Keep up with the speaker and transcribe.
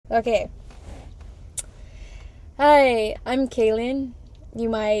Okay. Hi, I'm Kaylin. You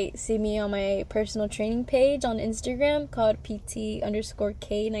might see me on my personal training page on Instagram called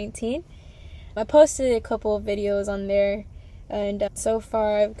PT_K19. I posted a couple of videos on there, and so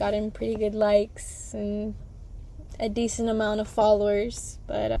far I've gotten pretty good likes and a decent amount of followers,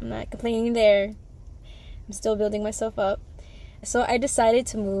 but I'm not complaining there. I'm still building myself up. So I decided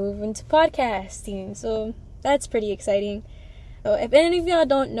to move into podcasting, so that's pretty exciting. So if any of y'all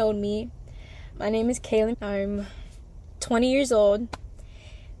don't know me, my name is Kaylin. I'm 20 years old.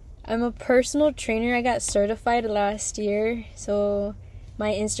 I'm a personal trainer. I got certified last year, so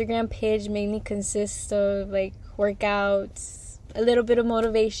my Instagram page mainly consists of like workouts, a little bit of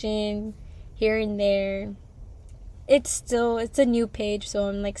motivation here and there. It's a new page, so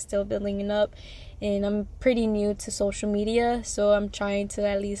I'm like still building it up, and I'm pretty new to social media, so I'm trying to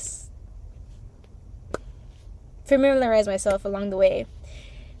at least familiarize myself along the way.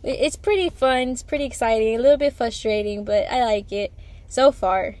 It's pretty fun, it's pretty exciting, a little bit frustrating, but I like it so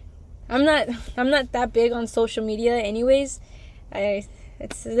far. I'm not that big on social media anyways.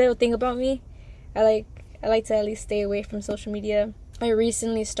 It's a little thing about me. I like to at least stay away from social media. I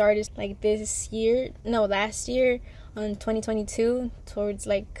recently started like last year on 2022 towards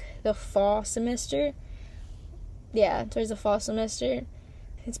like the fall semester. Yeah, towards the fall semester.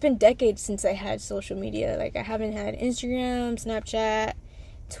 It's been decades since I had social media. Like I haven't had Instagram, Snapchat,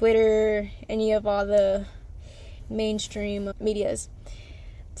 Twitter, any of all the mainstream medias.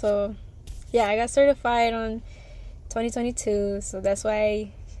 So yeah, I got certified on 2022, so that's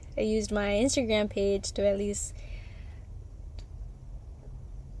why I used my Instagram page to at least,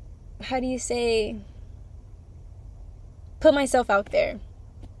 put myself out there.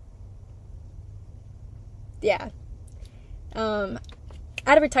 Yeah.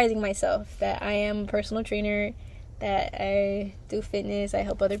 Advertising myself that I am a personal trainer, that I do fitness, I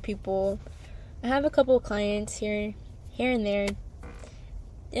help other people. I have a couple of clients here and there.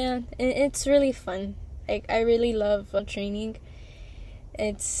 Yeah, it's really fun. Like I really love training.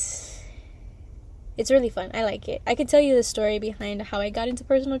 It's really fun. I like it. I could tell you the story behind how I got into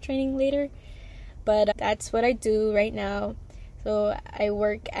personal training later, but that's what I do right now. So I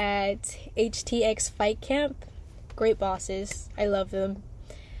work at HTX Fight Camp. Great bosses. I love them.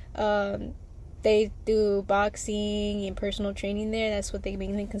 They do boxing and personal training there. That's what they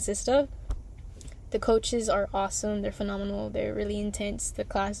mainly consist of. The coaches are awesome. They're phenomenal. They're really intense. The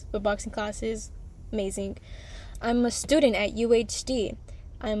boxing class is amazing. I'm a student at UHD.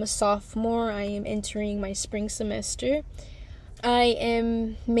 I'm a sophomore. I am entering my spring semester. I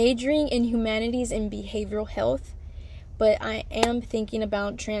am majoring in humanities and behavioral health, but I am thinking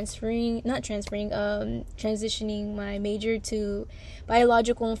about transitioning my major to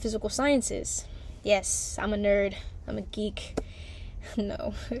biological and physical sciences. Yes, I'm a nerd. I'm a geek.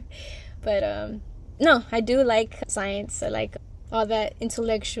 No. But, no, I do like science. I like all that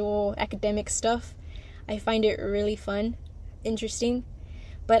intellectual, academic stuff. I find it really fun, interesting.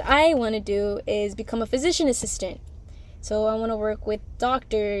 What I want to do is become a physician assistant. So I want to work with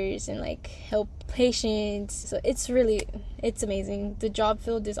doctors and like help patients. So it's amazing. The job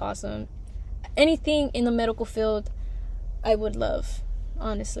field is awesome. Anything in the medical field, I would love,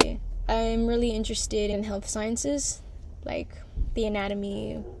 honestly. I'm really interested in health sciences, like the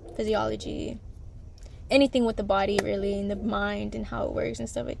anatomy, physiology, anything with the body really, and the mind and how it works and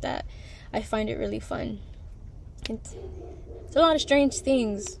stuff like that. I find it really fun. It's a lot of strange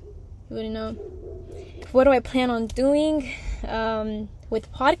things. You wouldn't know. What do I plan on doing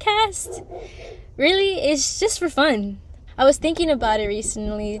with podcast? Really, it's just for fun. I was thinking about it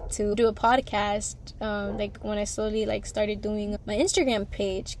recently to do a podcast, like when I slowly like started doing my Instagram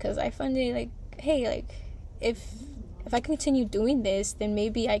page, because I found it like, hey, like if I continue doing this, then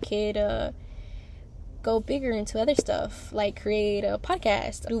maybe I could go bigger into other stuff, like create a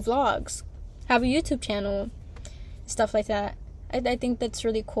podcast, do vlogs, have a YouTube channel, stuff like that. I think that's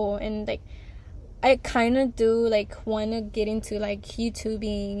really cool, and like I kind of do like want to get into like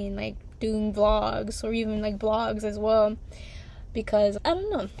YouTubing and like doing vlogs or even like blogs as well, because I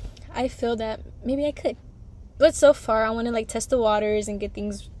don't know, I feel that maybe I could. But so far I want to like test the waters and get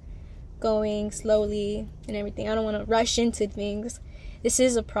things going slowly and everything. I don't want to rush into things. This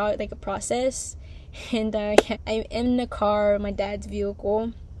is a process, and I'm in the car, my dad's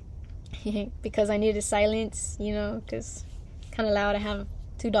vehicle, because I needed silence, because it's kind of loud. I have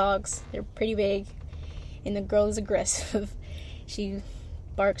 2 dogs. They're pretty big, and the girl is aggressive. She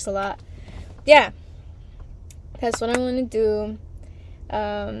barks a lot. Yeah, that's what I want to do.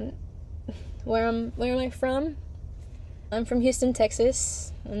 Where am I from? I'm from Houston,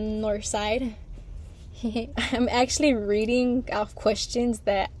 Texas, on the north side. I'm actually reading off questions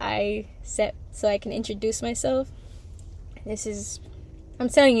that I set so I can introduce myself. I'm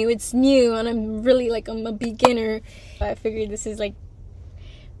telling you, it's new, and I'm really, I'm a beginner. I figured this is,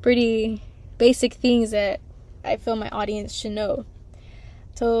 pretty basic things that I feel my audience should know.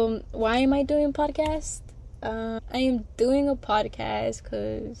 So, why am I doing a podcast? I am doing a podcast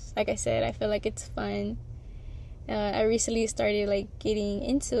because, like I said, I feel like it's fun. I recently started, getting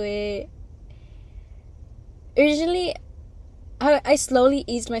into it. Originally, I slowly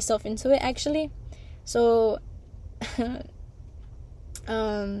eased myself into it, actually. So, when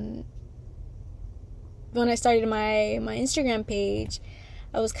I started my Instagram page,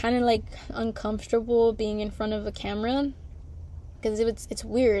 I was kind of, uncomfortable being in front of a camera. Because it's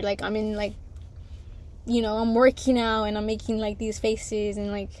weird. I'm in, I'm working out, and I'm making, these faces,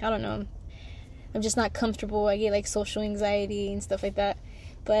 and, I don't know. I'm just not comfortable. I get, social anxiety and stuff like that.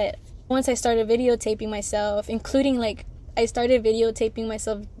 But once I started videotaping myself, including, I started videotaping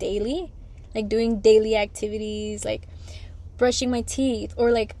myself daily, doing daily activities, brushing my teeth,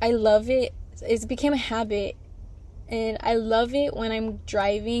 or, I love it. It became a habit, and I love it when I'm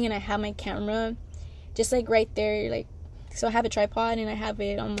driving and I have my camera just, right there, so I have a tripod, and I have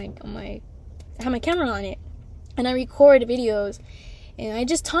it I have my camera on it, and I record videos, and I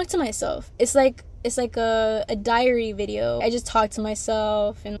just talk to myself. It's like a diary video. I just talk to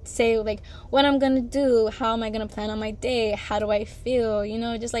myself and say what I'm gonna do, how am I gonna plan on my day, how do I feel,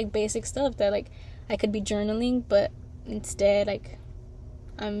 just basic stuff that I could be journaling, but instead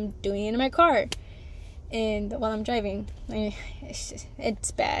I'm doing it in my car and while I'm driving.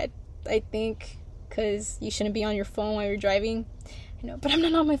 It's bad, I think, because you shouldn't be on your phone while you're driving, but I'm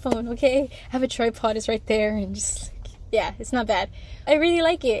not on my phone, okay? I have a tripod, it's right there, and just yeah, it's not bad. I really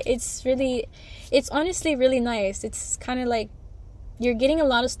like it. It's honestly really nice. It's kind of you're getting a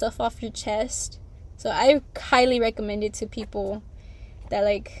lot of stuff off your chest. So I highly recommend it to people that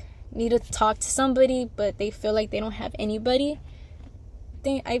need to talk to somebody, but they feel like they don't have anybody.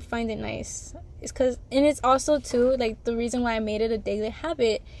 I find it nice. It's also too, the reason why I made it a daily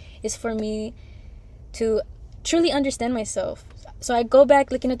habit is for me to truly understand myself. So I go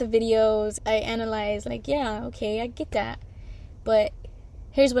back looking at the videos, I analyze, yeah, okay, I get that, but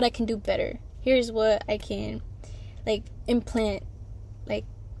here's what I can do better. Here's what I can, implant,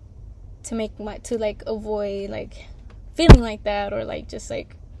 to avoid, feeling like that, or, just,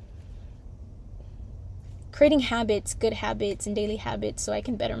 creating habits, good habits, and daily habits so I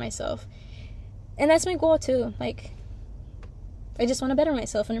can better myself. And that's my goal, too. I just want to better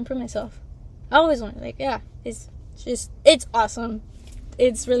myself and improve myself. I always want to, it's awesome.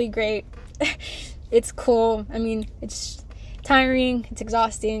 It's really great. It's cool. I mean, it's tiring, it's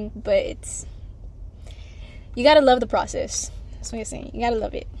exhausting, but you gotta love the process. That's what I'm saying. You gotta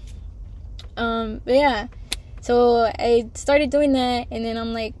love it. But yeah, so I started doing that, and then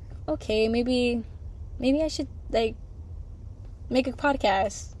I'm okay, maybe I should make a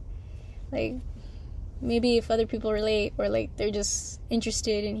podcast. Maybe if other people relate, or they're just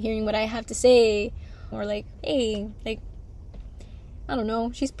interested in hearing what I have to say, or hey, I don't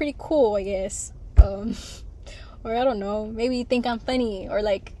know, she's pretty cool, I guess. Or I don't know, maybe you think I'm funny, or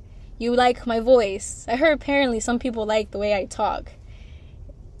you like my voice. I heard apparently some people like the way I talk.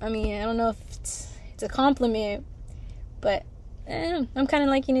 I mean, I don't know if it's a compliment, but I'm kind of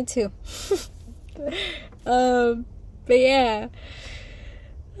liking it too. But yeah.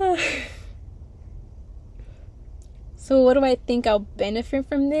 So what do I think I'll benefit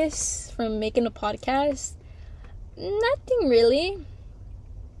from making a podcast? Nothing really.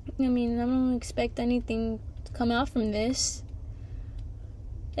 I mean, I don't expect anything to come out from this.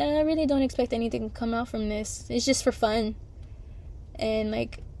 Yeah, I really don't expect anything to come out from this. It's just for fun. And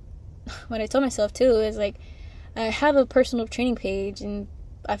what I told myself too is I have a personal training page, and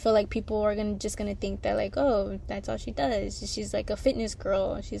I feel like people are just gonna think that oh, that's all she does. She's a fitness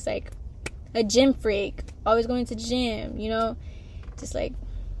girl. She's a gym freak, always going to the gym, just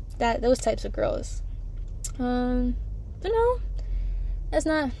that, those types of girls. But no, that's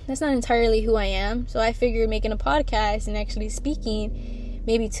not entirely who I am. So I figured making a podcast and actually speaking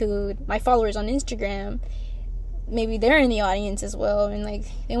maybe to my followers on Instagram, maybe they're in the audience as well, and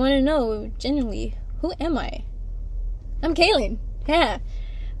they want to know genuinely, who am I? I'm Kaylin. Yeah.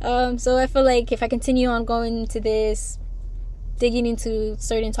 So I feel if I continue on going into this, digging into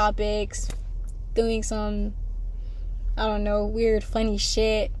certain topics, doing some, I don't know, weird, funny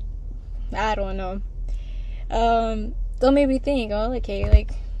shit, I don't know, they'll maybe think, oh, okay,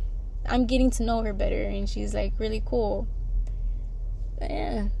 I'm getting to know her better, and she's really cool. But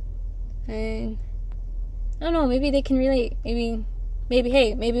yeah, and I don't know, maybe they can relate. Maybe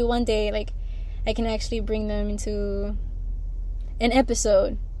hey, maybe one day I can actually bring them into an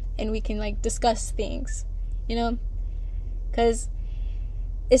episode and we can like discuss things, you know, because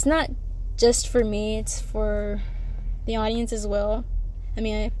it's not just for me, it's for the audience as well. I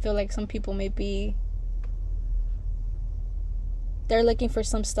mean, I feel like some people they're looking for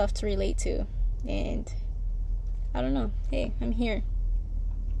some stuff to relate to, and I don't know. Hey, I'm here.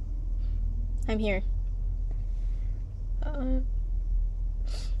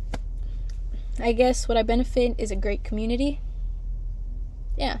 I guess what I benefit is a great community.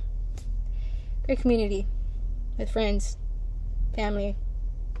 Yeah, great community with friends, family.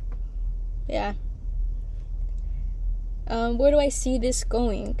 Yeah. Where do I see this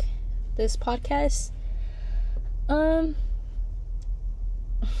going? This podcast? Where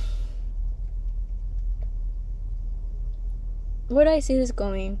do I see this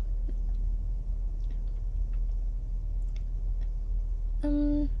going?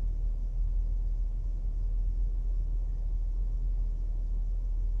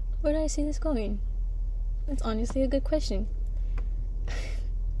 Where do I see this going? That's honestly a good question.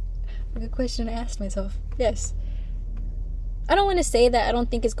 A good question I asked myself. Yes. I don't want to say that I don't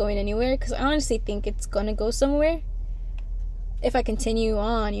think it's going anywhere, because I honestly think it's gonna go somewhere. If I continue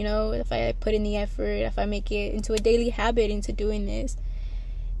on, you know, if I put in the effort, if I make it into a daily habit into doing this.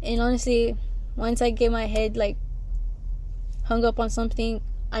 And honestly, once I get my head like hung up on something,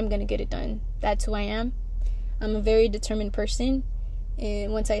 I'm gonna get it done. That's who I am. I'm a very determined person,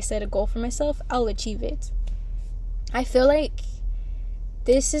 and once I set a goal for myself, I'll achieve it. I feel like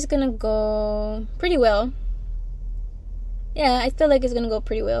this is gonna go pretty well. Yeah, I feel like it's gonna go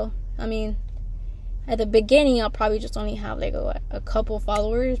pretty well. I mean, at the beginning, I'll probably just only have like a couple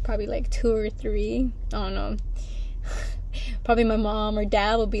followers, probably like 2 or 3. I don't know. Probably my mom or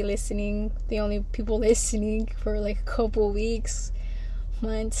dad will be listening, the only people listening for like a couple weeks,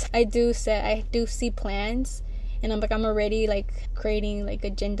 months. I do see plans, and I'm already like creating like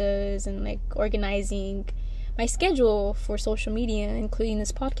agendas and like organizing my schedule for social media, including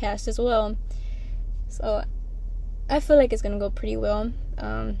this podcast as well. So I feel like it's gonna go pretty well.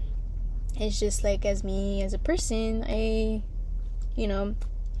 It's just like, as me as a person,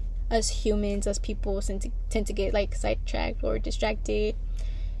 as humans, as people tend to get like sidetracked or distracted,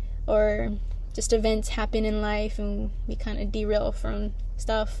 or just events happen in life and we kind of derail from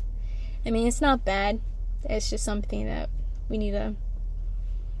stuff. I mean, it's not bad. It's just something that we need to,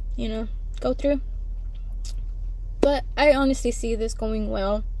 go through. But I honestly see this going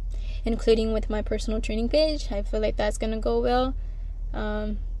well, including with my personal training page. I feel like that's gonna go well.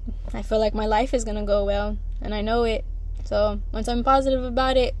 I feel like my life is gonna go well, and I know it. So once I'm positive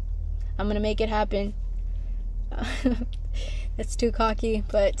about it, I'm gonna make it happen. That's too cocky,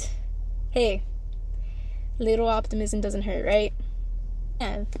 but hey, little optimism doesn't hurt, right?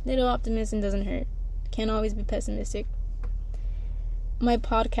 Yeah, little optimism doesn't hurt. Can't always be pessimistic. My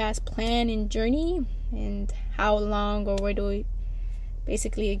podcast plan and journey, and how long, or where do we,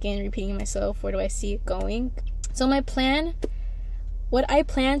 basically again repeating myself, where do I see it going? So what I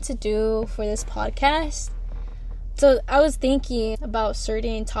plan to do for this podcast, so I was thinking about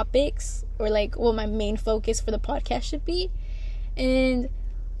certain topics, or like what my main focus for the podcast should be. And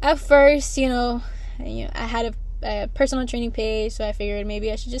at first, I had a personal training page, so I figured maybe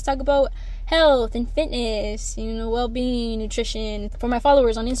I should just talk about health and fitness, well-being, nutrition for my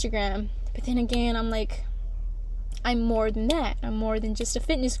followers on Instagram. But then again, I'm like, I'm more than that. I'm more than just a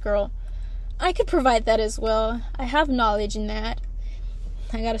fitness girl. I could provide that as well. I have knowledge in that.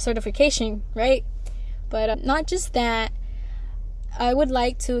 I got a certification, right? But not just that. I would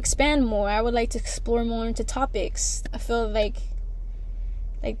like to expand more. I would like to explore more into topics. I feel like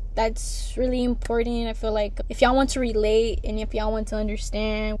that's really important. I feel like if y'all want to relate and if y'all want to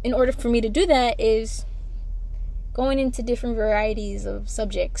understand, in order for me to do that is going into different varieties of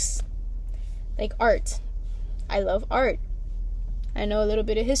subjects. Like art. I love art. I know a little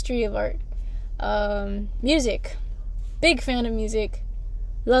bit of history of art. Music. Big fan of music.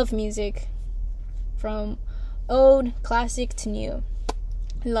 Love music. From old, classic to new.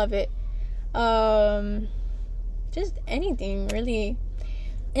 Love it. Just anything, really.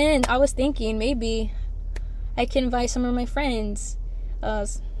 And I was thinking maybe I can invite some of my friends,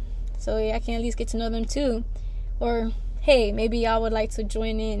 so I can at least get to know them too. Or hey, maybe y'all would like to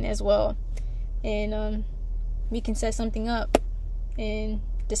join in as well, and we can set something up and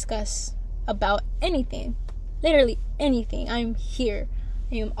discuss about anything, literally anything. I'm here.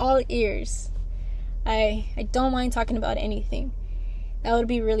 I am all ears. I don't mind talking about anything. That would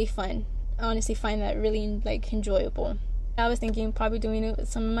be really fun. I honestly find that really enjoyable. I was thinking probably doing it with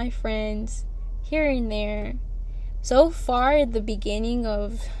some of my friends here and there. So far, at the beginning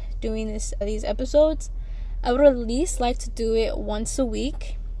of doing these episodes, I would at least like to do it once a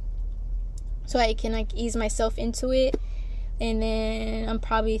week, so I can like ease myself into it. And then I'm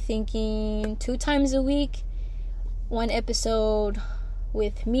probably thinking 2 times a week, one episode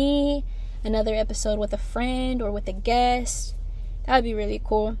with me, another episode with a friend or with a guest. That would be really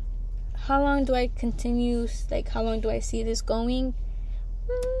cool. How long do I continue, like how long do I see this going?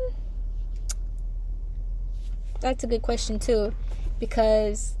 That's a good question too,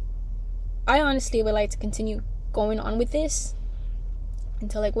 because I honestly would like to continue going on with this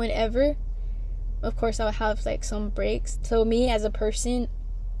until like whenever. Of course, I'll have like some breaks. So me as a person,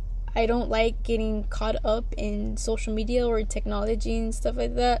 I don't like getting caught up in social media or technology and stuff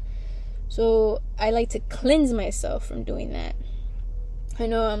like that. So I like to cleanse myself from doing that. I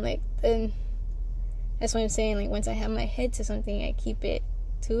know I'm like, then that's what I'm saying. Like once I have my head to something, I keep it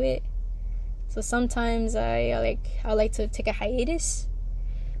to it. So sometimes I like to take a hiatus,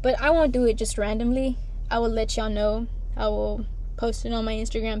 but I won't do it just randomly. I will let y'all know. I will post it on my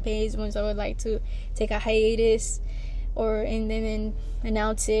Instagram page once I would like to take a hiatus, and then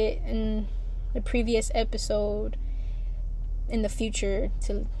announce it in the previous episode in the future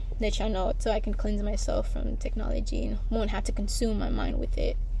to let y'all know, so I can cleanse myself from technology and won't have to consume my mind with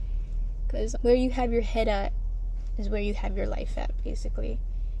it. Because where you have your head at is where you have your life at, basically.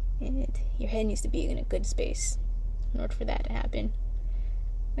 And your head needs to be in a good space in order for that to happen.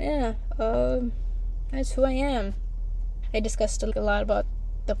 Yeah, that's who I am. I discussed a lot about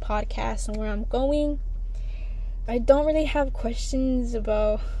the podcast and where I'm going. I don't really have questions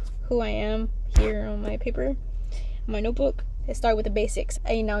about who I am here on my paper, my notebook. I start with the basics.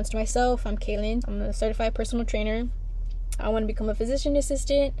 I announced myself. I'm Kaylin. I'm a certified personal trainer. I want to become a physician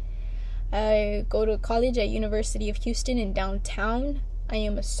assistant. I go to college at University of Houston in downtown. I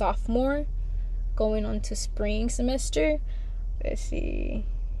am a sophomore going on to spring semester. Let's see.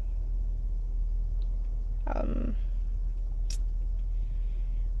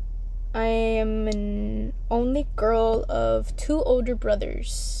 I am an only girl of 2 older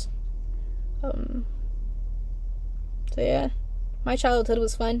brothers. So yeah, my childhood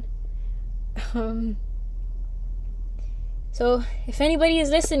was fun. So if anybody is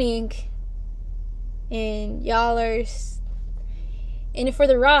listening and y'all are in it for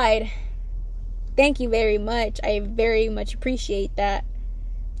the ride, thank you very much. I very much appreciate that.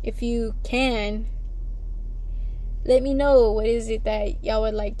 If you can, let me know what is it that y'all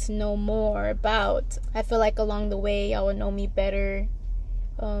would like to know more about. I feel like along the way y'all would know me better.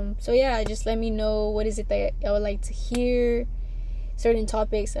 So yeah, just let me know what is it that y'all would like to hear, certain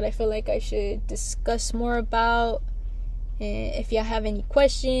topics that I feel like I should discuss more about. And if y'all have any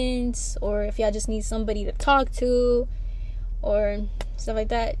questions, or if y'all just need somebody to talk to or stuff like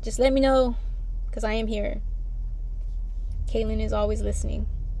that, just let me know, because I am here. Kaylin is always listening,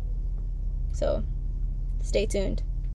 so stay tuned.